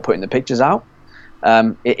person's fault putting the pictures out.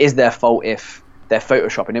 It is their fault if they're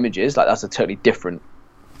photoshopping images. Like that's a different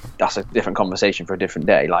conversation for a different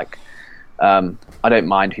day. Like I don't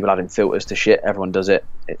mind people adding filters to shit. Everyone does it.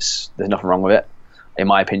 There's nothing wrong with it, in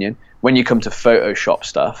my opinion. When you come to Photoshop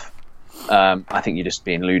stuff, I think you're just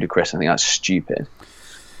being ludicrous. I think that's stupid.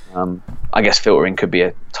 I guess filtering could be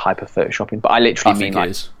a type of photoshopping, but I literally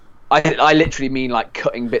mean like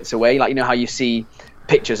cutting bits away. Like, you know how you see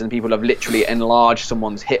pictures and people have literally enlarged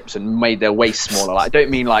someone's hips and made their waist smaller. Like, I don't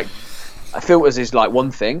mean like filters is like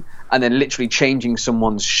one thing, and then literally changing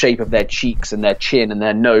someone's shape of their cheeks and their chin and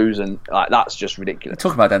their nose, and like that's just ridiculous.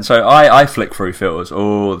 Talk about then. So I flick through filters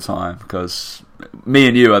all the time because me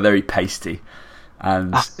and you are very pasty.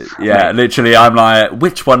 And yeah, literally, I'm like,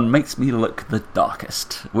 which one makes me look the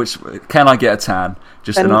darkest? Which can I get a tan?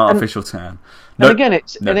 Just an artificial tan. No, and again,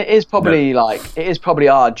 it is probably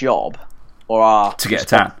our job or our to get a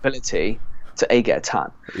tan ability to A, get a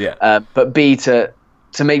tan, but B, to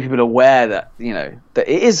make people aware that that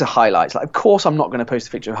it is a highlight. Like, of course, I'm not going to post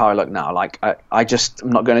a picture of how I look now. Like, I'm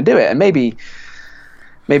not going to do it. And maybe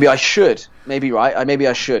I should. Maybe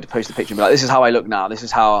I should post a picture and be like, this is how I look now. This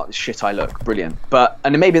is how shit I look. Brilliant.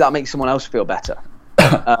 And maybe that makes someone else feel better.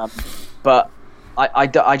 But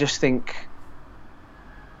I just think,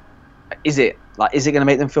 is it going to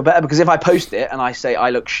make them feel better? Because if I post it and I say I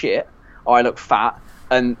look shit or I look fat,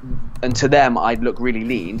 and to them I'd look really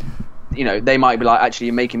lean, they might be like, actually,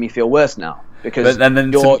 you're making me feel worse now. Because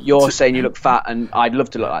you're saying you look fat, and I'd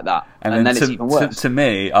love to look like that, and then it's even worse. To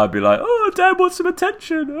me, I'd be like, "Oh, Dad wants some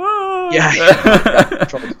attention." Oh. Yeah.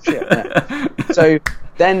 So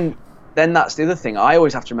then that's the other thing. I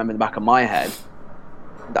always have to remember in the back of my head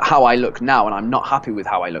that how I look now, and I'm not happy with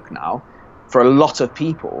how I look now, for a lot of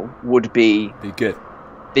people would be good.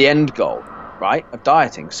 The end goal, right, of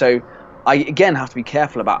dieting. So I again have to be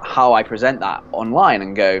careful about how I present that online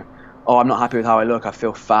and go, oh, I'm not happy with how I look, I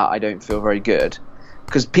feel fat, I don't feel very good.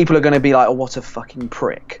 Because people are going to be like, oh, what a fucking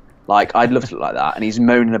prick. Like, I'd love to look like that. And he's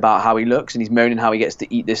moaning about how he looks, and he's moaning how he gets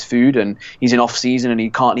to eat this food, and he's in off-season and he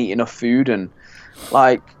can't eat enough food. And,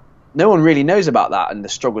 like, no one really knows about that and the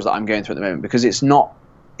struggles that I'm going through at the moment, because it's not,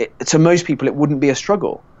 to most people, it wouldn't be a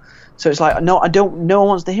struggle. So it's like, no one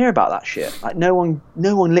wants to hear about that shit. Like,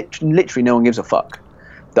 literally no one gives a fuck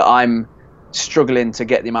that I'm struggling to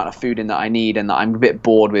get the amount of food in that I need, and that I'm a bit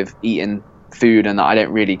bored with eating food and that I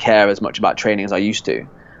don't really care as much about training as I used to.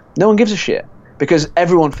 No one gives a shit because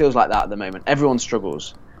everyone feels like that at the moment. Everyone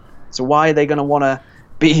struggles. So why are they going to want to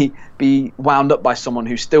be wound up by someone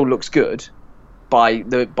who still looks good by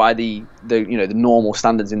the normal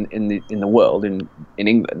standards in the world in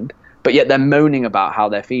England, but yet they're moaning about how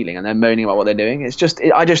they're feeling and they're moaning about what they're doing? I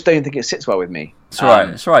just don't think it sits well with me. It's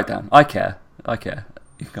all right, Dan. I care.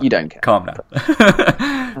 You don't care. Calm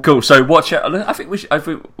down. Cool. So watch it. I think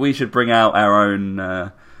we should bring out our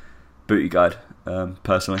own booty guide.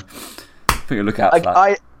 Personally, I think we'll look out for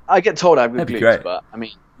that. I get told I have good glutes, but I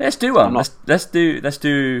mean, let's do one. Let's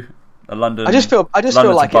do a London. I just feel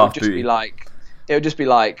like it would just be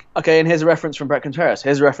like, okay, and here's a reference from Brecon Terrace.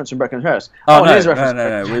 Here's a reference from Brecon Terrace.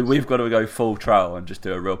 No. We've got to go full trial and just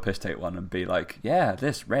do a real piss take one and be like, yeah,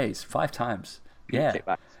 this raise 5 times. Yeah.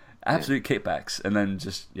 Kickbacks. Absolute kickbacks. And then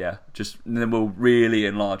and then we'll really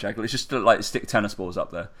enlarge our glutes. It's just like stick tennis balls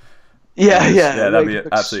up there. Yeah. That'd be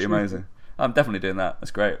absolutely amazing. I'm definitely doing that.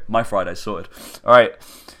 That's great. My Friday's sorted. All right.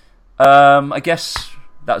 I guess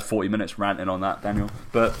that was 40 minutes ranting on that, Daniel.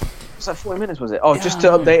 But was that 40 minutes, was it? Oh, yeah. Just to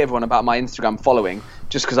update everyone about my Instagram following,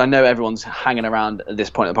 just because I know everyone's hanging around at this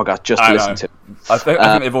point of the podcast just to listen to it. I think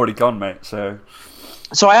they've already gone, mate. So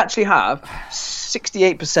I actually have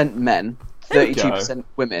 68% men, 32%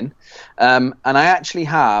 women, and I actually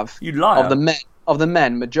have of the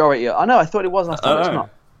men majority. I know. I thought it was last time. It's not.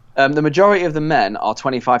 The majority of the men are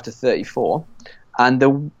 25 to 34,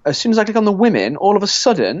 and as soon as I click on the women, all of a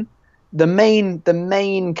sudden the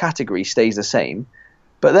main category stays the same,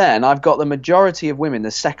 but then I've got the majority of women.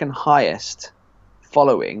 The second highest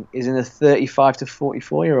following is in the 35 to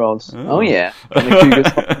 44 year olds. Oh yeah,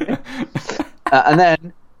 and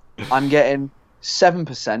then I'm getting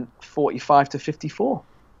 7% 45 to 54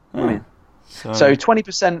 women. So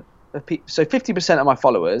 20%, so 50% of my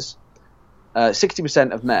followers.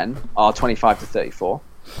 60% of men are 25 to 34,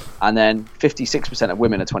 and then 56% of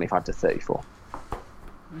women are 25 to 34.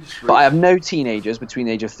 But I have no teenagers between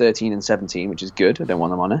the age of 13 and 17, which is good. I don't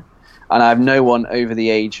want them on it. And I have no one over the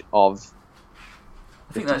age of 55.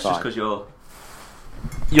 I think that's just because you're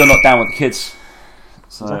not down with the kids.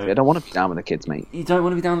 So exactly. I don't want to be down with the kids, mate. You don't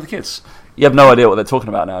want to be down with the kids? You have no idea what they're talking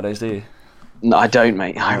about nowadays, do you? No, I don't,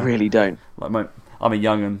 mate. I really don't. Like, I'm a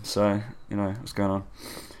young'un, so you know what's going on.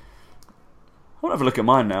 I want to have a look at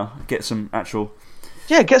mine now. Get some actual.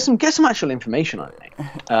 Yeah, get some actual information on it, mate.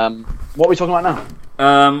 What are we talking about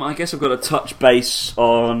now? I guess I've got to touch base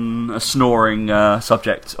on a snoring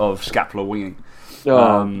subject of scapular winging.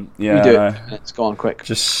 Yeah, we do it. Let's go on quick.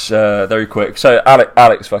 Just very quick. So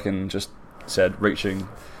Alex fucking just said reaching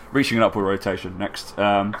an upward rotation next.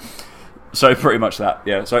 So pretty much that.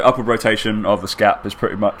 Yeah. So upward rotation of the scap is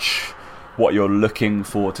pretty much what you're looking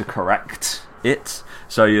for to correct it.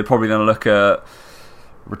 So you're probably going to look at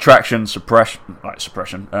retraction, suppression,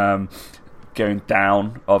 going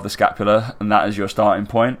down of the scapula, and that is your starting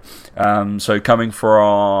point. So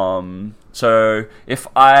if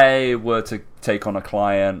I were to take on a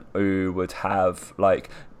client who would have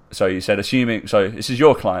so you said this is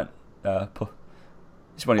your client,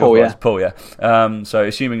 it's one of your clients, Paul, yeah. So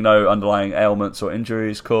assuming no underlying ailments or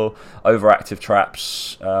injuries, cool. Overactive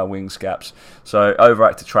traps, wing scaps. So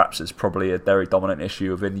overactive traps is probably a very dominant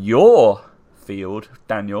issue within your field,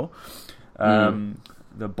 Daniel.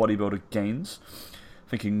 The bodybuilder gains.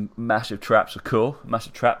 Thinking massive traps are cool.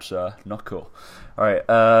 Massive traps are not cool. All right.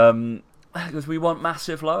 Because we want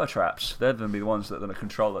massive lower traps. They're going to be the ones that are going to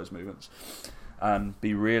control those movements and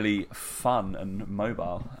be really fun and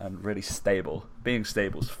mobile and really stable. Being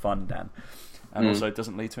stable is fun, Dan. And also it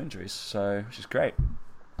doesn't lead to injuries, which is great.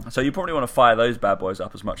 So you probably want to fire those bad boys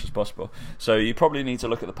up as much as possible. So you probably need to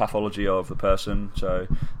look at the pathology of the person. So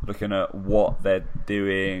looking at what they're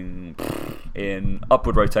doing in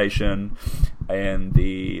upward rotation in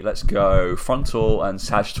the, let's go, frontal and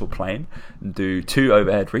sagittal plane, and do 2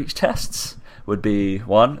 overhead reach tests would be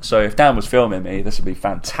one. So if Dan was filming me, this would be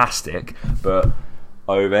fantastic. But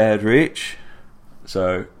overhead reach,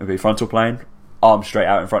 so it'd be frontal plane, arms straight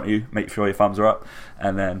out in front of you, make sure your thumbs are up,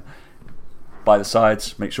 and then by the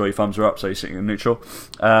sides, make sure your thumbs are up so you're sitting in neutral,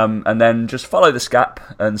 and then just follow the scap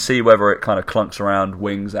and see whether it kind of clunks around,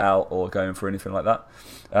 wings out, or going for anything like that.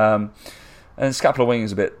 And scapular wing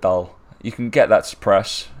is a bit dull. You can get that to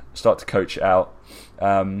suppress, start to coach it out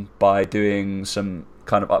by doing some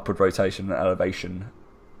kind of upward rotation and elevation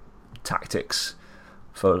tactics,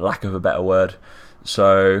 for lack of a better word.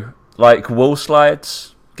 So like wall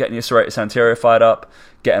slides, getting your serratus anterior fired up,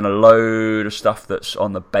 getting a load of stuff that's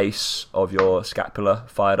on the base of your scapula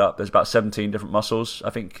fired up. There's about 17 different muscles,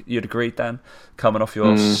 I think you'd agree, Dan, coming off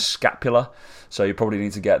your scapula. So you probably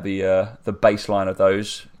need to get the baseline of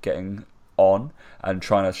those getting on and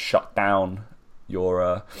trying to shut down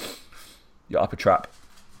your upper trap.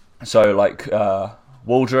 So like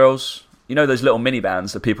wall drills, you know those little mini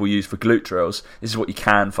bands that people use for glute drills. This is what you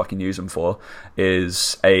can fucking use them for: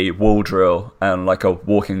 is a wall drill and like a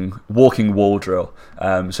walking wall drill.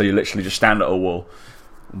 So you literally just stand at a wall,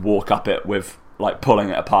 walk up it with like pulling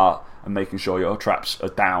it apart and making sure your traps are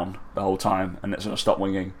down the whole time and it's going to stop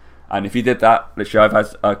winging. And if you did that, literally, I've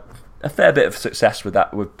had a fair bit of success with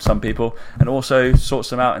that with some people, and also sorts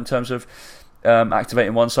them out in terms of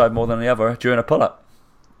activating one side more than the other during a pull-up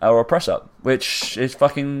or a press-up, which is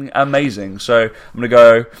fucking amazing. So I'm going to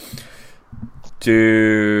go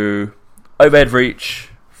do overhead reach,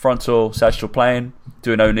 frontal sagittal plane,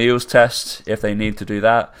 do an O'Neill's test if they need to do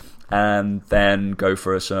that, and then go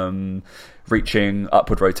for some reaching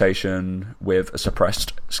upward rotation with a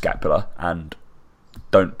suppressed scapula, and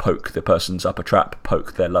don't poke the person's upper trap,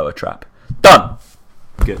 poke their lower trap. Done!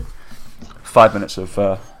 Good. 5 minutes of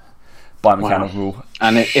biomechanical. Wow.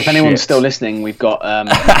 And if anyone's still listening, we've got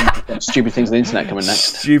stupid things on the internet coming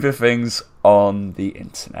next. Stupid things on the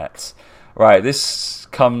internet. Right, this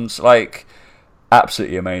comes like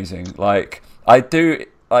absolutely amazing. Like he,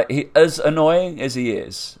 as annoying as he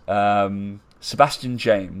is, Sebastian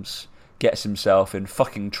James gets himself in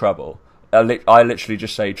fucking trouble. I literally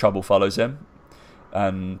just say trouble follows him,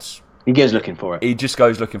 and he goes looking for it. He just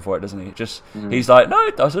goes looking for it, doesn't he? He's like, no,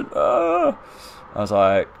 it doesn't. I was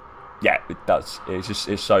like, yeah, it does.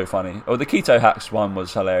 It's so funny. Oh, the keto hacks one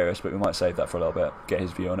was hilarious, but we might save that for a little bit. Get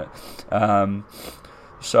his view on it.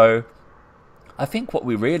 So, I think what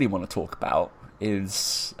we really want to talk about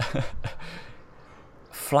is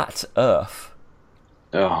flat Earth.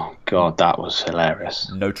 Oh God, that was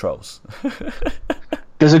hilarious. No trolls.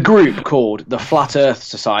 There's a group called the Flat Earth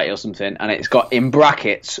Society or something, and it's got in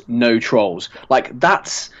brackets no trolls. Like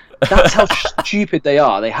that's how stupid they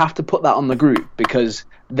are. They have to put that on the group because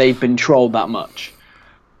they've been trolled that much.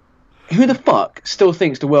 Who the fuck still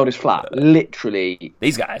thinks the world is flat? Literally,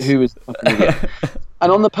 these guys. Who is the fucking idiot?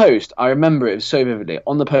 And on the post, I remember it so vividly.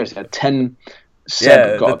 On the post, it had 10.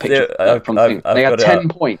 Seb got a picture from the thing. They had 10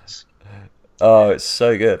 points. Oh, it's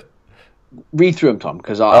so good. Read through them, Tom,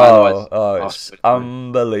 because it's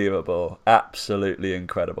unbelievable, absolutely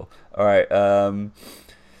incredible. All right,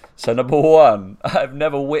 so number one, I've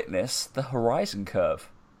never witnessed the horizon curve.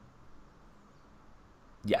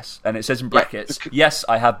 Yes, and it says in brackets, yes,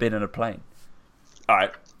 I have been in a plane. All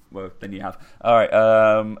right, well, then you have. All right.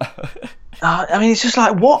 I mean, it's just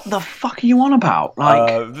like, what the fuck are you on about?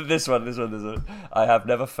 Like this one. I have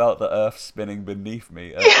never felt the Earth spinning beneath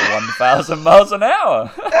me at 1,000 miles an hour.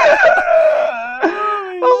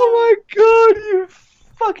 Oh my God, you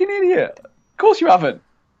fucking idiot! Of course you haven't.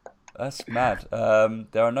 That's mad.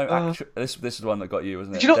 There are no actual. This is the one that got you,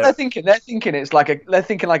 wasn't it? Do you know what they're thinking? They're thinking it's like a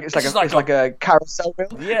carousel wheel.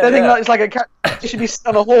 Yeah, they're thinking like it's like you should be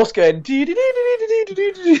on a horse going like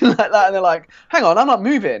that, and they're like, "Hang on, I'm not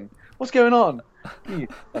moving. What's going on?" You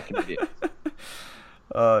fucking idiot.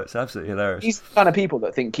 Oh, it's absolutely hilarious. He's the kind of people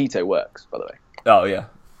that think keto works, by the way. Oh yeah,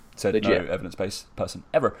 said legit. No evidence-based person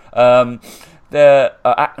ever. There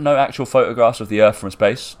are no actual photographs of the Earth from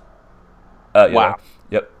space. Wow.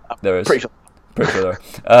 Yep. There is. Pretty sure there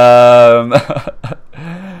are.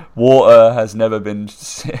 Water has never been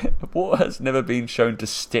shown to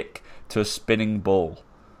stick to a spinning ball.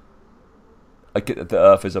 The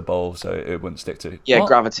Earth is a ball, so it wouldn't stick to. Yeah, what?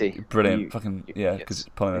 Gravity. Brilliant. Because it's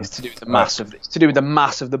pulling. It's to do with the mass of. It's to do with the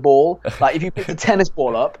mass of the ball. Like if you pick the tennis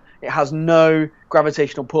ball up, it has no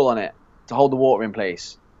gravitational pull on it to hold the water in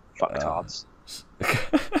place. Fucktards.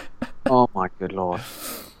 Oh my good lord.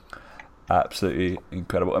 Absolutely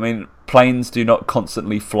incredible. I mean, planes do not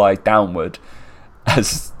constantly fly downward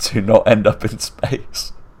as to not end up in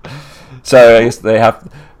space. So I guess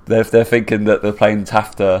they're thinking that the planes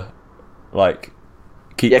have to like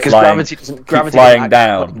keep flying, gravity flying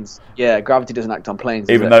down. Gravity doesn't act on planes.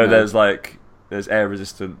 Even though there's air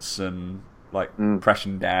resistance and like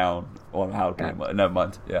pressing down on how to plane. Never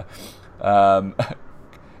mind. Yeah.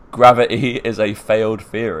 Gravity is a failed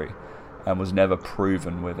theory and was never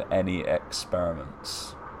proven with any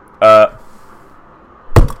experiments. Yep,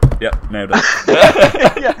 nailed it.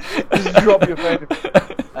 Just drop your phone.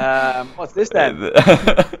 What's this then?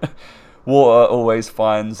 Water always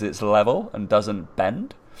finds its level and doesn't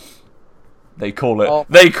bend. They call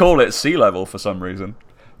it sea level for some reason.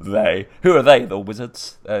 Who are they? The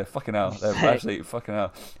wizards? Fucking hell. They're absolutely fucking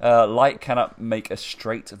hell. Light cannot make a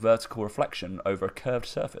straight vertical reflection over a curved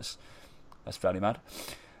surface. That's fairly mad.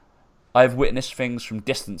 I've witnessed things from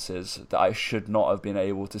distances that I should not have been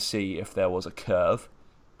able to see if there was a curve.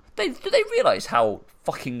 Do they realise how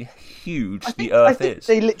fucking huge the Earth I think is?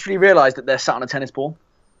 they literally realise that they're sat on a tennis ball.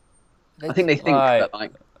 I think they think that,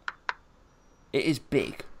 like... It is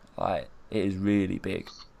big. Like, it is really big.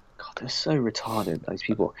 God, they're so retarded, those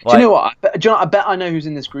people. Like, do you know what? I bet I know who's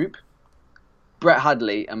in this group. Brett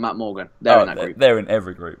Hadley and Matt Morgan. They're in that group. They're in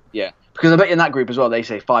every group. Yeah. Because I bet in that group as well, they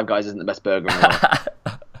say Five Guys isn't the best burger in the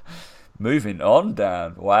world. Moving on,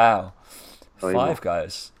 Dan. Wow. Five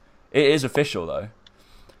Guys. It is official, though.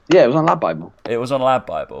 Yeah, it was on Lab Bible. It was on Lab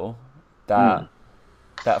Bible that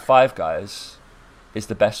Five Guys is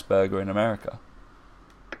the best burger in America.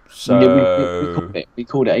 So we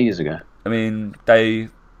called it ages ago. I mean, they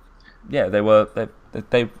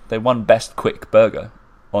won best quick burger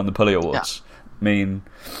on the Pulley Awards. Yeah. I mean,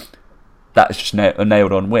 that's just a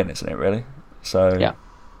nailed on win, isn't it? Really? So yeah.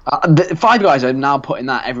 The Five Guys are now putting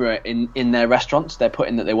that everywhere in their restaurants. They're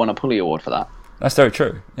putting that they won a Pulley Award for that. That's very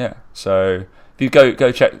true. Yeah. So if you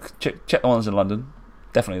go check the ones in London,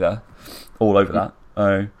 definitely there, all over that.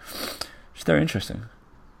 It's very interesting.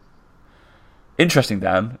 Interesting,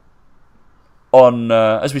 Dan. On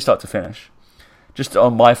as we start to finish, just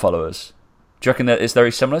on my followers, do you reckon that it's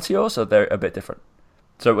very similar to yours, or they're a bit different?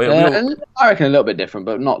 So I reckon a little bit different,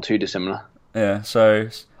 but not too dissimilar. Yeah. So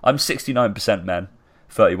I'm 69% men,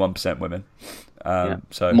 31% women.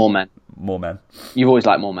 So more men. More men. You've always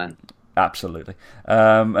liked more men. Absolutely.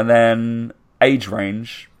 And then age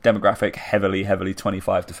range, demographic, heavily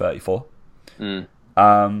 25 to 34.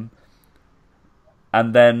 And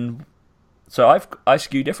then, so I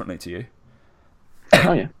skew differently to you.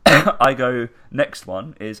 Oh yeah. I go, next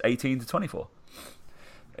one is 18 to 24.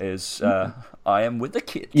 I am with the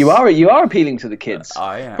kids. You are appealing to the kids.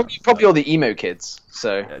 I am. Probably all the emo kids.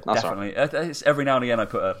 So that's definitely. Right. It's every now and again I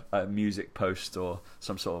put a music post or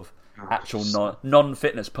some sort of actual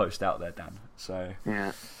non-fitness post out there, Dan. So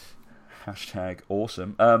yeah.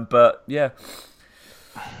 #awesome. But yeah,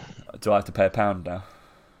 do I have to pay £1 now?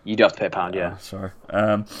 You do have to pay £1, yeah. Sorry.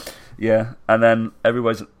 Yeah, and then a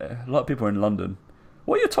lot of people are in London.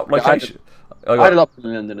 What are your top locations? I had a lot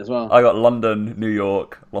in London as well. I got London, New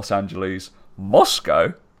York, Los Angeles,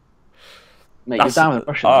 Moscow. Mate, you're down with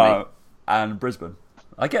the Russians, mate. And Brisbane.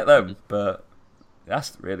 I get them, but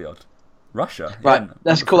that's really odd. Russia. Right,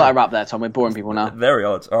 let's call that a wrap there, Tom. We're boring people now. Very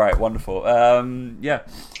odd. All right, wonderful. Yeah.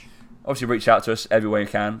 Obviously, reach out to us everywhere you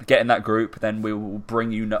can. Get in that group, then we will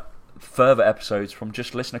bring you further episodes from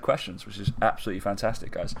just listener questions, which is absolutely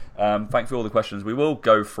fantastic, guys. Thank you for all the questions. We will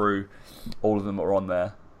go through all of them that are on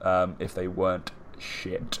there if they weren't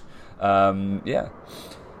shit. Yeah.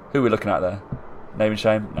 Who are we looking at there? Name and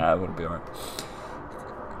shame? Nah, it wouldn't be alright.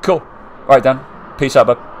 Cool. Alright, Dan. Peace out,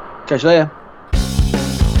 bud. Catch you later.